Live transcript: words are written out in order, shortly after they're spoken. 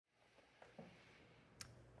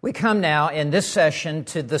We come now in this session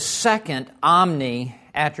to the second omni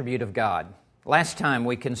attribute of God. Last time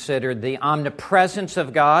we considered the omnipresence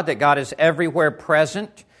of God, that God is everywhere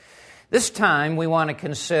present. This time we want to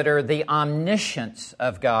consider the omniscience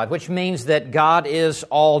of God, which means that God is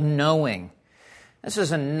all-knowing. This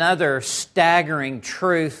is another staggering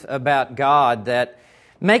truth about God that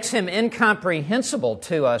makes Him incomprehensible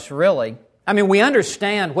to us, really. I mean, we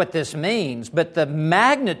understand what this means, but the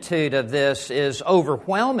magnitude of this is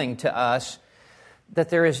overwhelming to us, that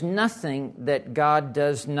there is nothing that God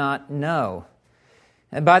does not know.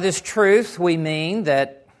 And by this truth, we mean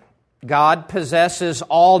that God possesses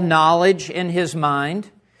all knowledge in His mind.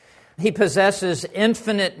 He possesses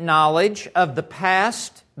infinite knowledge of the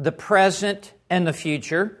past, the present, and the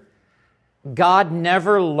future. God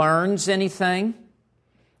never learns anything.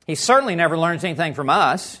 He certainly never learns anything from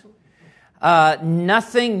us.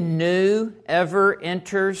 Nothing new ever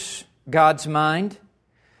enters God's mind.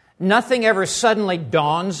 Nothing ever suddenly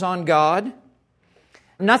dawns on God.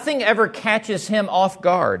 Nothing ever catches Him off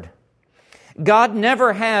guard. God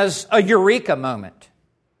never has a eureka moment.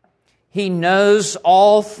 He knows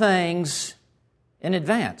all things in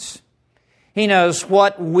advance. He knows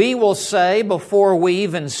what we will say before we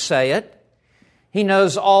even say it. He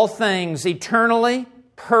knows all things eternally,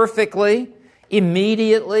 perfectly,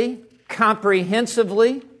 immediately,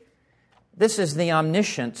 comprehensively. This is the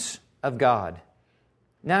omniscience of God.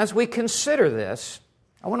 Now, as we consider this,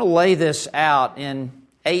 I want to lay this out in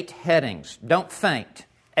 8 headings. Don't faint.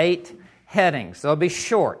 8 headings. They'll be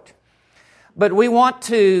short. But we want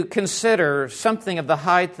to consider something of the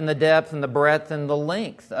height and the depth and the breadth and the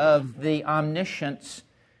length of the omniscience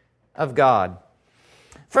of God.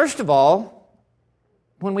 First of all,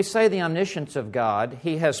 when we say the omniscience of God,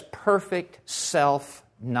 He has perfect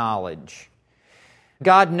self-knowledge.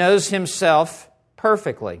 God knows Himself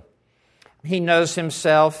perfectly. He knows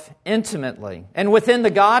Himself intimately. And within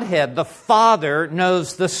the Godhead, the Father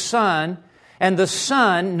knows the Son, and the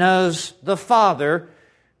Son knows the Father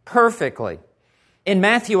perfectly. In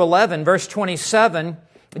Matthew 11, verse 27,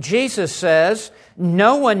 Jesus says,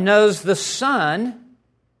 "No one knows the Son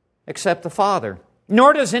except the Father,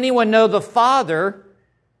 nor does anyone know the Father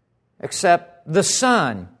except the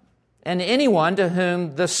Son, and anyone to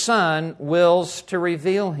whom the Son wills to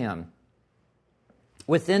reveal Him."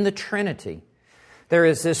 Within the Trinity, there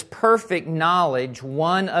is this perfect knowledge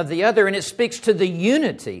one of the other, and it speaks to the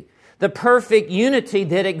unity, the perfect unity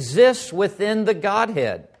that exists within the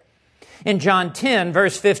Godhead. In John 10,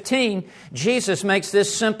 verse 15, Jesus makes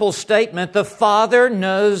this simple statement, "The Father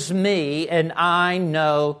knows me, and I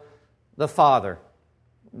know the Father."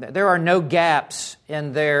 There are no gaps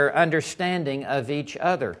in their understanding of each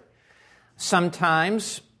other.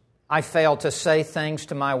 Sometimes I fail to say things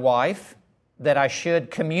to my wife that I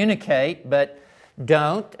should communicate, but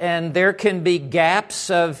don't. And there can be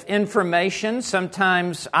gaps of information.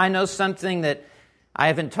 Sometimes I know something that I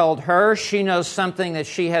haven't told her. She knows something that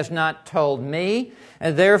she has not told me.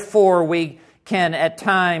 And therefore, we can at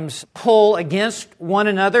times pull against one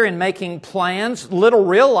another in making plans, little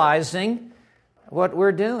realizing what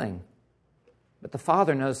we're doing. But the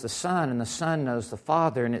Father knows the Son, and the Son knows the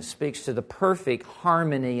Father, and it speaks to the perfect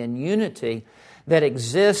harmony and unity that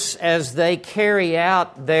exists as they carry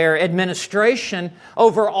out their administration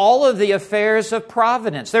over all of the affairs of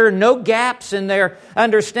providence. There are no gaps in their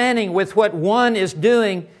understanding with what one is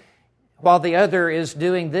doing while the other is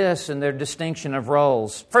doing this in their distinction of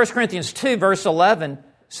roles. 1 Corinthians 2, verse 11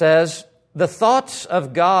 says, "The thoughts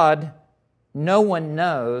of God no one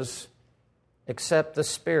knows except the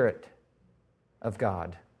Spirit of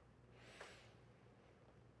God."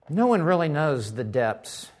 No one really knows the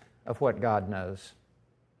depths of what God knows,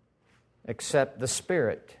 except the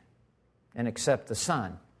Spirit and except the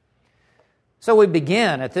Son. So we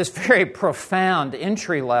begin at this very profound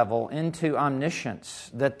entry level into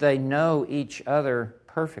omniscience, that they know each other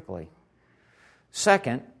perfectly.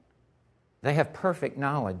 Second, they have perfect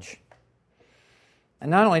knowledge.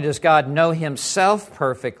 And not only does God know Himself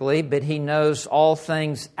perfectly, but He knows all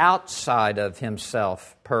things outside of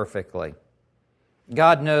Himself perfectly.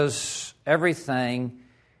 God knows everything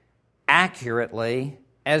accurately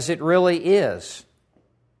as it really is.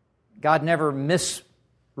 God never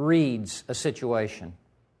misreads a situation.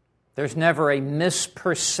 There's never a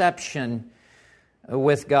misperception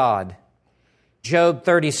with God. Job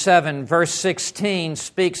 37, verse 16,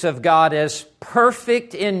 speaks of God as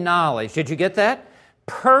perfect in knowledge. Did you get that?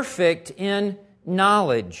 Perfect in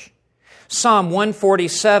knowledge. Psalm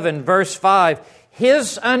 147, verse 5,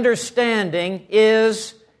 His understanding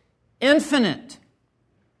is infinite.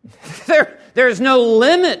 There is no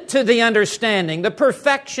limit to the understanding, the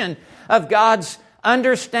perfection of God's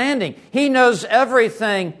understanding. He knows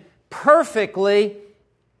everything perfectly,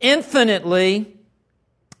 infinitely.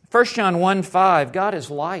 1 John 1:5, God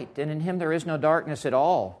is light, and in Him there is no darkness at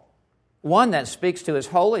all. 1, that speaks to His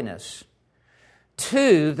holiness.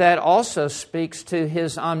 2, that also speaks to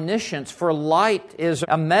His omniscience, for light is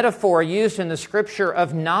a metaphor used in the Scripture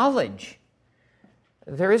of knowledge.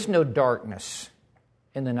 There is no darkness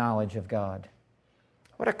in the knowledge of God.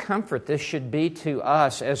 What a comfort this should be to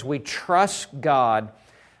us as we trust God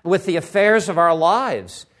with the affairs of our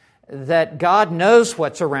lives, that God knows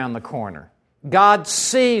what's around the corner. God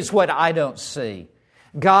sees what I don't see.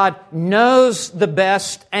 God knows the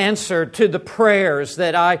best answer to the prayers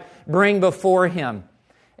that I bring before Him.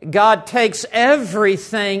 God takes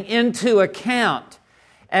everything into account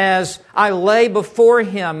as I lay before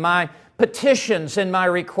Him my petitions and my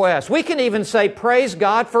requests. We can even say, praise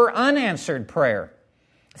God for unanswered prayer.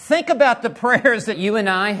 Think about the prayers that you and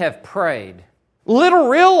I have prayed, little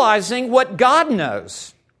realizing what God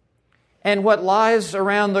knows and what lies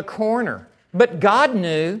around the corner. But God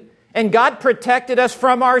knew, and God protected us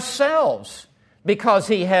from ourselves because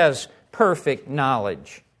He has perfect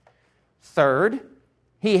knowledge. Third,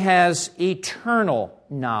 He has eternal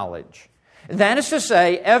knowledge. That is to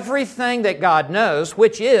say, everything that God knows,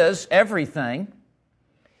 which is everything,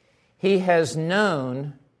 He has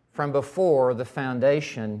known from before the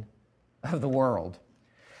foundation of the world.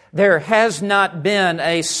 There has not been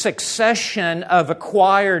a succession of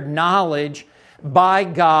acquired knowledge by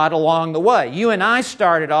God along the way. You and I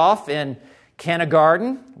started off in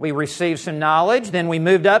kindergarten. We received some knowledge. Then we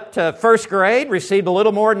moved up to first grade, received a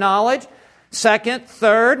little more knowledge. Second,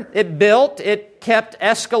 third, it built. It kept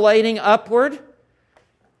escalating upward.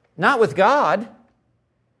 Not with God.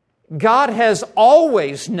 God has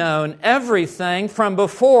always known everything from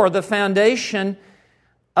before the foundation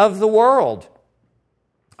of the world.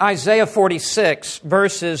 Isaiah 46,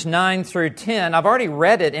 verses 9 through 10. I've already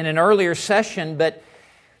read it in an earlier session, but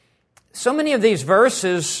so many of these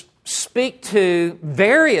verses speak to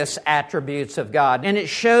various attributes of God, and it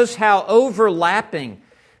shows how overlapping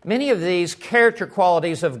many of these character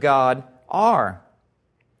qualities of God are.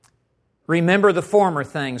 Remember the former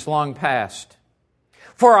things long past.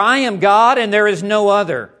 For I am God and there is no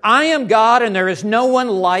other. I am God and there is no one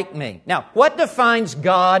like me. Now, what defines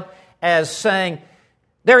God as saying,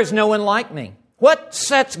 there is no one like me? What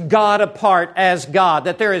sets God apart as God,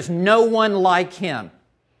 that there is no one like Him?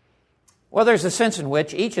 Well, there's a sense in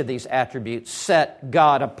which each of these attributes set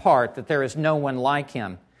God apart, that there is no one like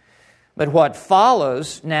Him. But what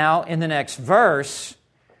follows now in the next verse,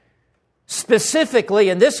 specifically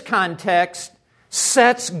in this context,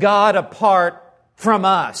 sets God apart from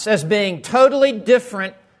us as being totally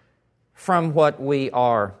different from what we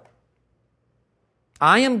are.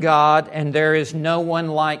 I am God and there is no one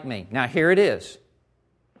like me. Now here it is.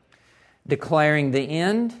 Declaring the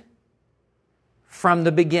end from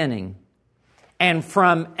the beginning, and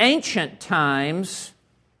from ancient times,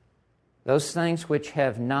 those things which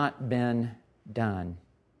have not been done.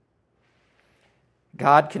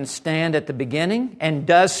 God can stand at the beginning, and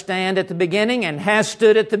does stand at the beginning, and has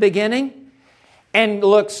stood at the beginning, and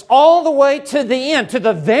looks all the way to the end, to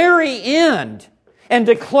the very end, and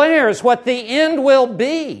declares what the end will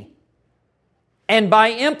be. And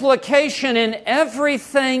by implication in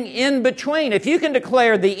everything in between. If you can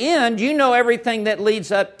declare the end, you know everything that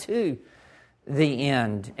leads up to the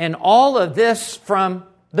end. And all of this from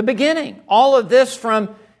the beginning. All of this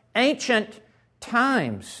from ancient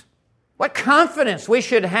times. What confidence we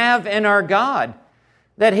should have in our God,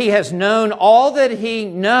 that He has known all that He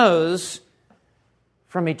knows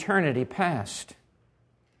from eternity past.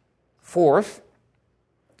 Fourth,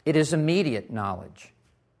 it is immediate knowledge.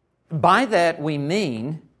 By that we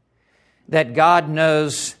mean that God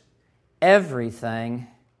knows everything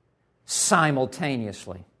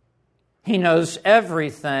simultaneously. He knows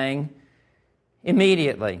everything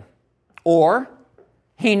immediately. Or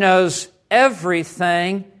He knows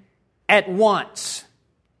everything at once.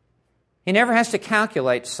 He never has to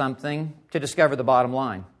calculate something to discover the bottom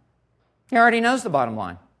line. He already knows the bottom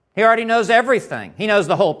line. He already knows everything. He knows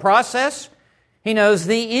the whole process. He knows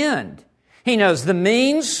the end. He knows the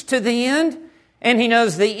means to the end, and He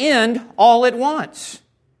knows the end all at once.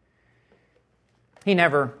 He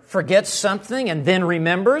never forgets something and then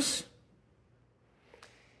remembers.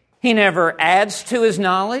 He never adds to His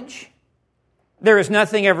knowledge. There is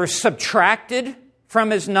nothing ever subtracted from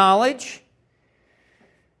His knowledge.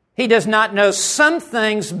 He does not know some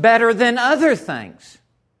things better than other things.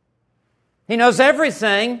 He knows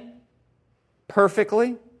everything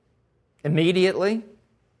perfectly, immediately,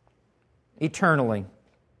 eternally.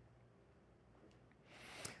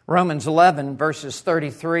 Romans 11, verses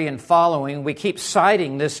 33 and following, we keep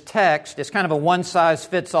citing this text. It's kind of a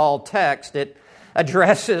one-size-fits-all text. It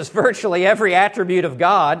addresses virtually every attribute of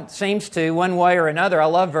God, seems to, one way or another. I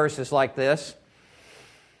love verses like this.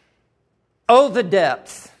 Oh, the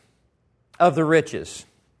depth of the riches,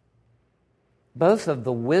 both of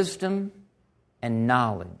the wisdom and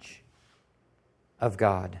knowledge of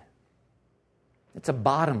God. It's a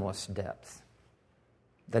bottomless depth,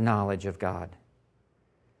 the knowledge of God.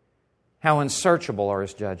 How unsearchable are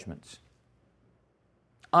His judgments,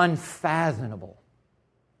 unfathomable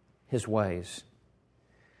His ways.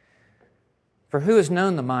 For who has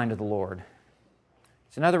known the mind of the Lord?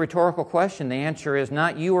 It's another rhetorical question. The answer is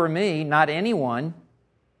not you or me, not anyone.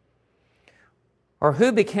 Or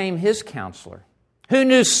who became His counselor? Who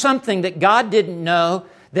knew something that God didn't know,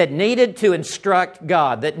 that needed to instruct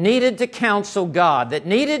God, that needed to counsel God, that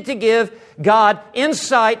needed to give God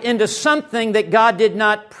insight into something that God did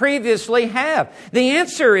not previously have? The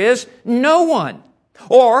answer is no one.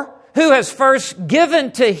 Or who has first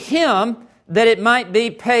given to Him that it might be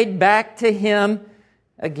paid back to Him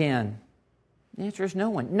again? The answer is no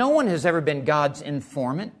one. No one has ever been God's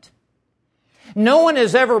informant. No one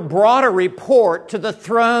has ever brought a report to the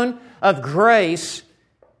throne of grace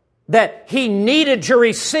that he needed to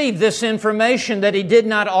receive this information that he did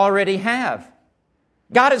not already have.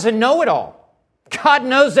 God is a know-it-all. God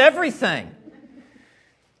knows everything.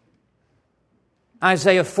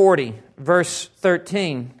 Isaiah 40, verse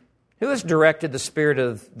 13. Who has directed the Spirit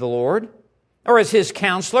of the Lord? Or as His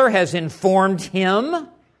counselor has informed Him?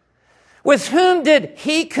 With whom did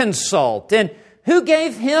He consult? And who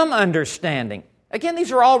gave Him understanding? Again,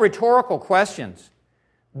 these are all rhetorical questions,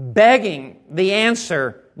 begging the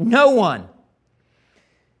answer, no one.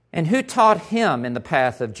 And who taught Him in the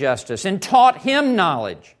path of justice and taught Him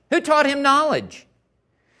knowledge? Who taught Him knowledge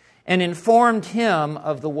and informed Him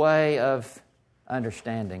of the way of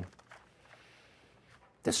understanding?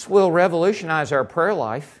 This will revolutionize our prayer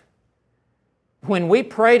life. When we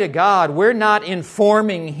pray to God, we're not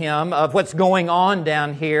informing Him of what's going on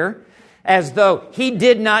down here as though He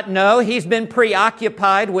did not know. He's been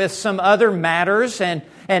preoccupied with some other matters and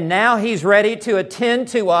now He's ready to attend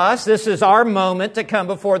to us. This is our moment to come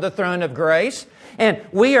before the throne of grace. And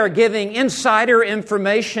we are giving insider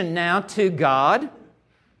information now to God.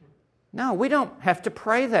 No, we don't have to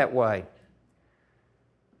pray that way,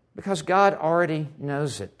 because God already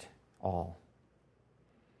knows it all.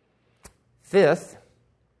 Fifth,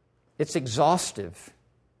 it's exhaustive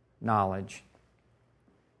knowledge,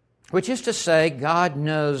 which is to say God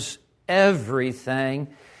knows everything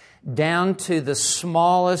down to the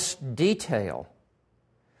smallest detail.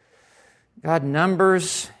 God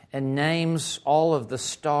numbers and names all of the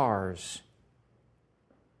stars,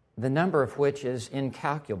 the number of which is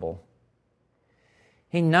incalculable.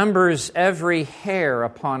 He numbers every hair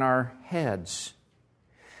upon our heads.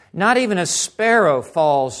 Not even a sparrow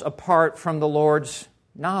falls apart from the Lord's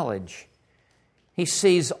knowledge. He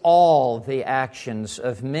sees all the actions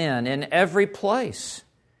of men in every place.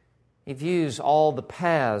 He views all the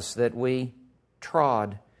paths that we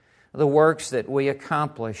trod, the works that we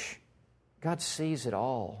accomplish. God sees it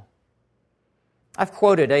all. I've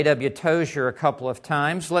quoted A.W. Tozier a couple of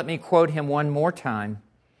times. Let me quote him one more time.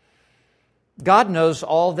 God knows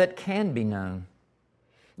all that can be known.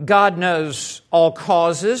 God knows all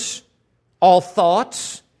causes, all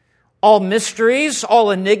thoughts, all mysteries, all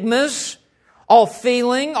enigmas, all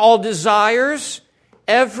feeling, all desires,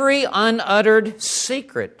 every unuttered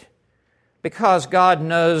secret. Because God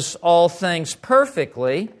knows all things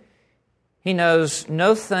perfectly, He knows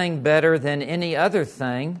no thing better than any other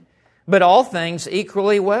thing, but all things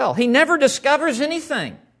equally well. He never discovers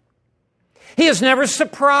anything. He is never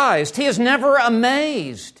surprised. He is never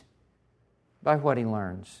amazed by what He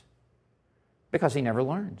learns, because He never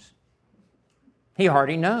learns. He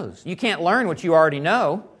already knows. You can't learn what you already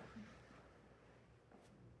know,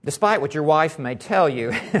 despite what your wife may tell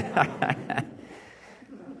you.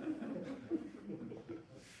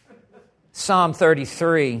 Psalm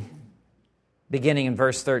 33, beginning in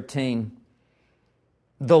verse 13.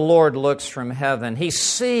 The Lord looks from heaven. He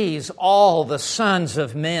sees all the sons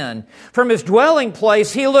of men. From His dwelling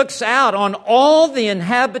place, He looks out on all the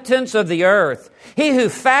inhabitants of the earth. He who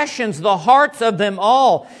fashions the hearts of them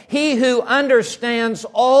all. He who understands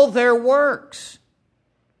all their works.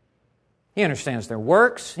 He understands their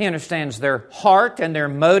works. He understands their heart and their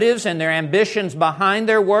motives and their ambitions behind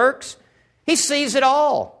their works. He sees it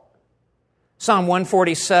all. Psalm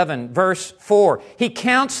 147, verse 4. He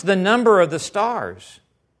counts the number of the stars.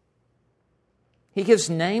 He gives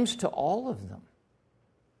names to all of them.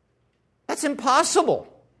 That's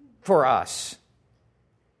impossible for us.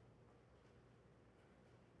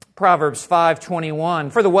 Proverbs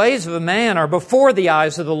 5:21, for the ways of a man are before the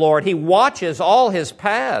eyes of the Lord. He watches all his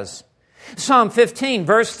paths. Psalm 15,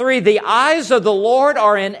 verse 3, the eyes of the Lord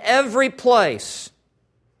are in every place,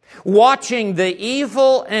 watching the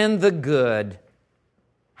evil and the good.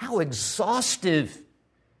 How exhaustive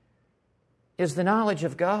is the knowledge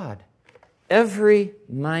of God? Every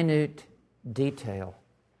minute detail.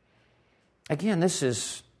 Again, this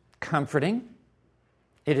is comforting.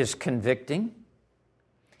 It is convicting.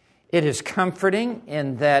 It is comforting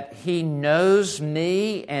in that He knows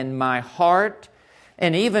me and my heart.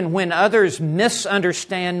 And even when others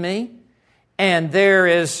misunderstand me and there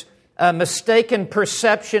is a mistaken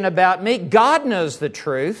perception about me, God knows the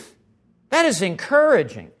truth. That is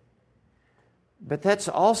encouraging. But that's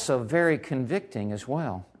also very convicting as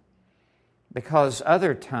well. Because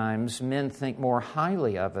other times men think more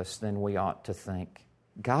highly of us than we ought to think.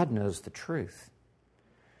 God knows the truth.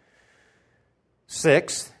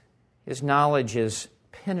 Sixth, His knowledge is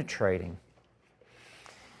penetrating.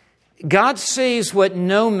 God sees what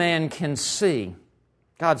no man can see.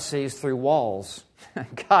 God sees through walls.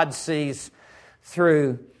 God sees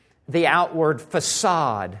through the outward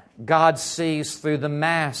facade. God sees through the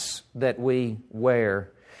masks that we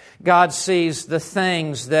wear. God sees the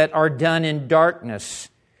things that are done in darkness.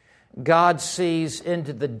 God sees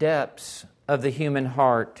into the depths of the human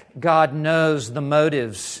heart. God knows the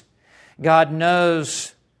motives. God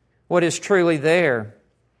knows what is truly there.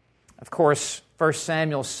 Of course, 1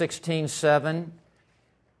 Samuel 16:7,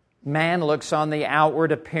 man looks on the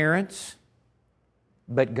outward appearance,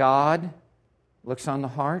 but God looks on the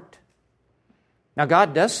heart. Now,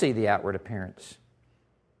 God does see the outward appearance,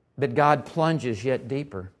 but God plunges yet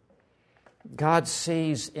deeper. God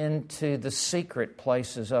sees into the secret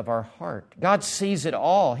places of our heart. God sees it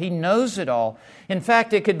all. He knows it all. In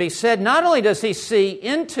fact, it could be said, not only does He see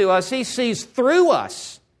into us, He sees through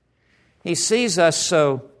us. He sees us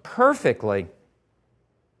so perfectly.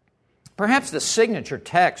 Perhaps the signature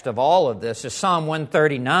text of all of this is Psalm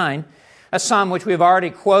 139, a psalm which we've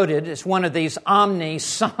already quoted. It's one of these omni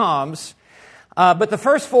psalms. But the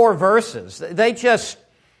first 4 verses, they just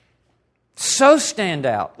so stand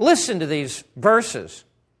out. Listen to these verses.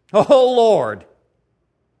 Oh Lord,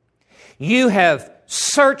 You have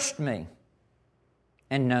searched me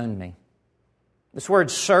and known me. This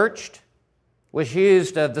word searched was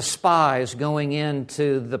used of the spies going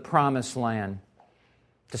into the promised land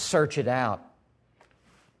to search it out.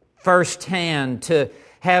 Firsthand, to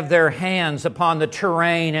have their hands upon the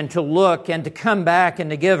terrain and to look and to come back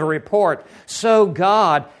and to give a report. So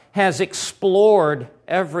God has explored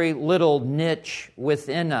every little niche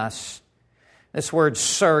within us. This word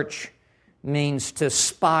search means to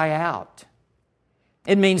spy out.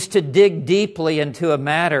 It means to dig deeply into a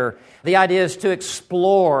matter. The idea is to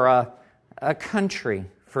explore a country,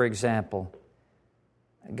 for example.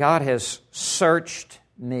 God has searched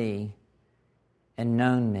me and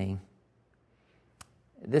known me.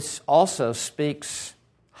 This also speaks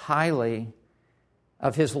highly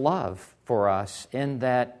of His love for us in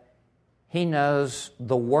that He knows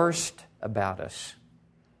the worst about us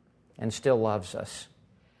and still loves us.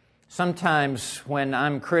 Sometimes when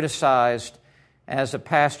I'm criticized as a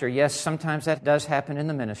pastor, yes, sometimes that does happen in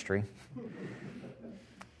the ministry.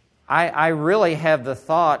 I really have the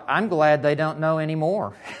thought, I'm glad they don't know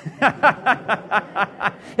anymore.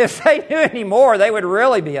 If they knew any more, they would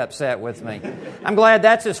really be upset with me. I'm glad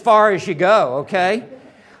that's as far as you go, okay?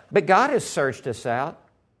 But God has searched us out.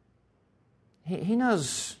 He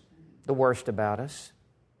knows the worst about us.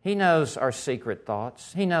 He knows our secret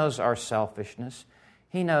thoughts. He knows our selfishness.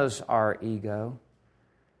 He knows our ego.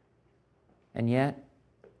 And yet,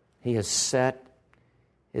 He has set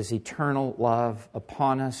His eternal love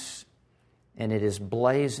upon us, and it is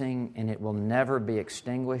blazing, and it will never be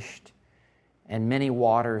extinguished, and many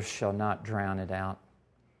waters shall not drown it out.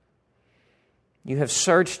 You have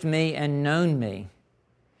searched me and known me.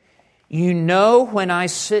 You know when I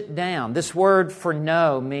sit down. This word for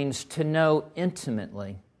know means to know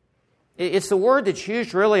intimately. It's the word that's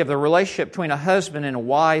used really of the relationship between a husband and a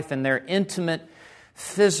wife and their intimate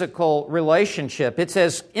physical relationship. It's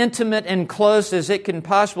as intimate and close as it can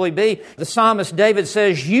possibly be. The psalmist David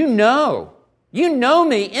says, you know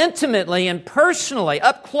me intimately and personally,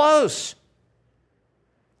 up close,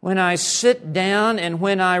 when I sit down and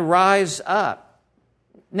when I rise up.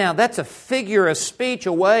 Now, that's a figure of speech,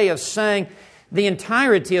 a way of saying the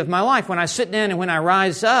entirety of my life. When I sit down and when I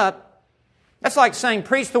rise up, that's like saying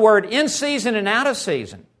preach the word in season and out of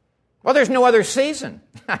season. Well, there's no other season.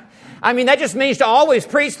 I mean, that just means to always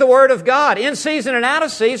preach the Word of God. In season and out of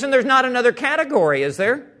season, there's not another category, is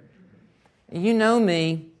there? You know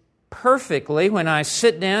me perfectly when I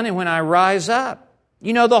sit down and when I rise up.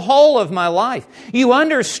 You know the whole of my life. You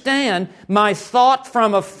understand my thought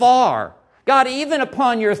from afar. God, even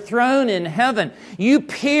upon your throne in heaven, you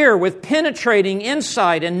peer with penetrating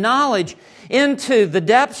insight and knowledge into the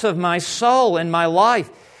depths of my soul and my life.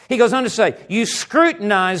 He goes on to say, you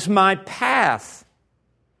scrutinize my path.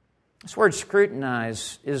 This word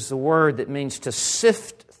scrutinize is the word that means to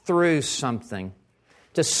sift through something,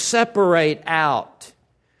 to separate out,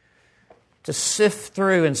 to sift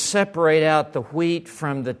through and separate out the wheat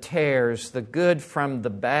from the tares, the good from the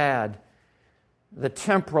bad, the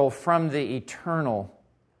temporal from the eternal.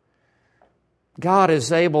 God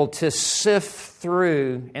is able to sift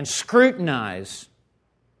through and scrutinize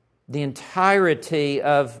the entirety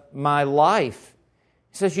of my life.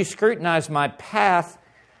 He says, you scrutinize my path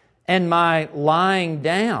and my lying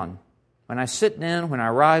down. When I sit down, when I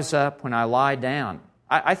rise up, when I lie down.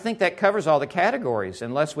 I think that covers all the categories,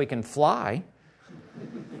 unless we can fly.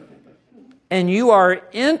 And you are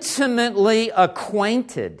intimately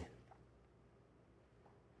acquainted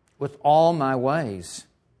with all my ways.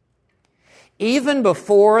 Even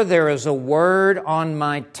before there is a word on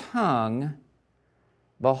my tongue,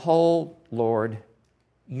 behold, Lord,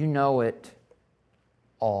 you know it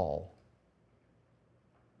all.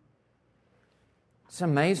 It's an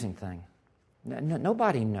amazing thing.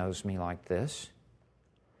 Nobody knows me like this.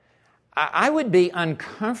 I would be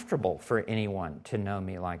uncomfortable for anyone to know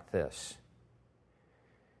me like this.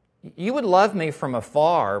 You would love me from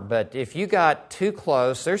afar, but if you got too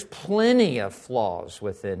close, there's plenty of flaws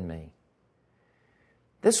within me.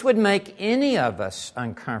 This would make any of us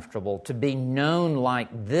uncomfortable to be known like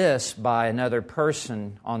this by another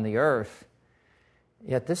person on the earth.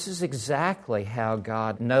 Yet this is exactly how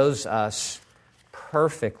God knows us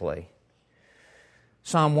perfectly.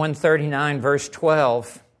 Psalm 139, verse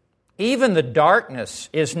 12, even the darkness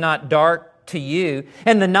is not dark to you,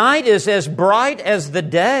 and the night is as bright as the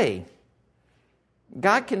day.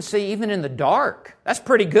 God can see even in the dark. That's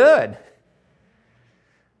pretty good.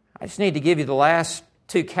 I just need to give you the last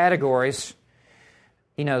two categories.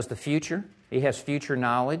 He knows the future. He has future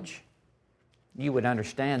knowledge. You would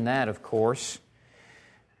understand that, of course.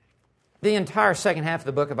 The entire second half of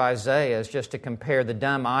the book of Isaiah is just to compare the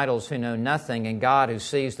dumb idols who know nothing and God who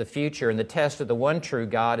sees the future. And the test of the one true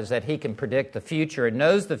God is that He can predict the future and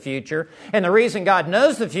knows the future. And the reason God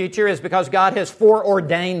knows the future is because God has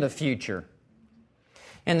foreordained the future.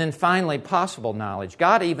 And then finally, possible knowledge.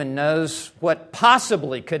 God even knows what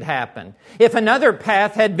possibly could happen if another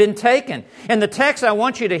path had been taken. And the text I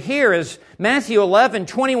want you to hear is Matthew 11,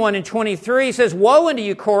 21 and 23. It says, woe unto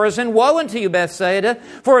you, Chorazin, woe unto you, Bethsaida,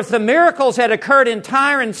 for if the miracles had occurred in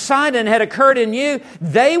Tyre and Sidon had occurred in you,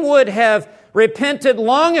 they would have repented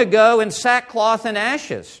long ago in sackcloth and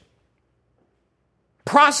ashes.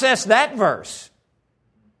 Process that verse.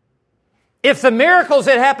 If the miracles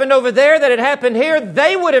had happened over there that had happened here,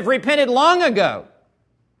 they would have repented long ago.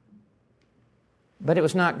 But it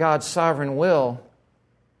was not God's sovereign will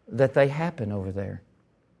that they happen over there.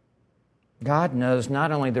 God knows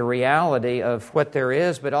not only the reality of what there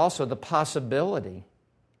is, but also the possibility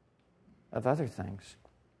of other things.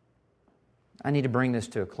 I need to bring this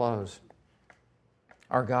to a close.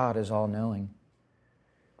 Our God is all-knowing,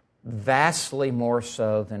 vastly more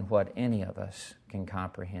so than what any of us can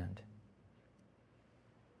comprehend.